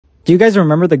Do you guys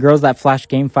remember the girls that flashed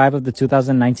Game 5 of the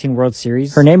 2019 World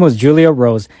Series? Her name was Julia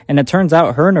Rose, and it turns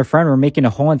out her and her friend were making a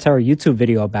whole entire YouTube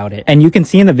video about it. And you can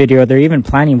see in the video they're even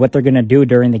planning what they're gonna do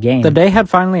during the game. The day had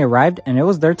finally arrived, and it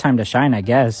was their time to shine, I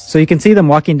guess. So you can see them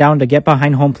walking down to get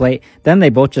behind home plate, then they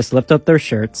both just lift up their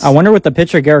shirts. I wonder what the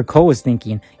pitcher Garrett Cole was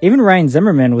thinking. Even Ryan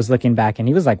Zimmerman was looking back, and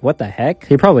he was like, what the heck?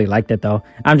 He probably liked it though.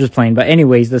 I'm just playing. But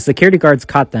anyways, the security guards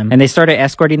caught them, and they started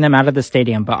escorting them out of the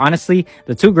stadium. But honestly,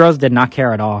 the two girls did not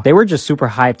care at all. They were just super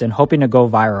hyped and hoping to go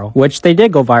viral, which they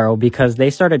did go viral because they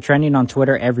started trending on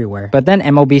Twitter everywhere. But then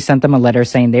MLB sent them a letter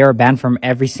saying they were banned from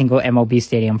every single MLB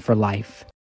stadium for life.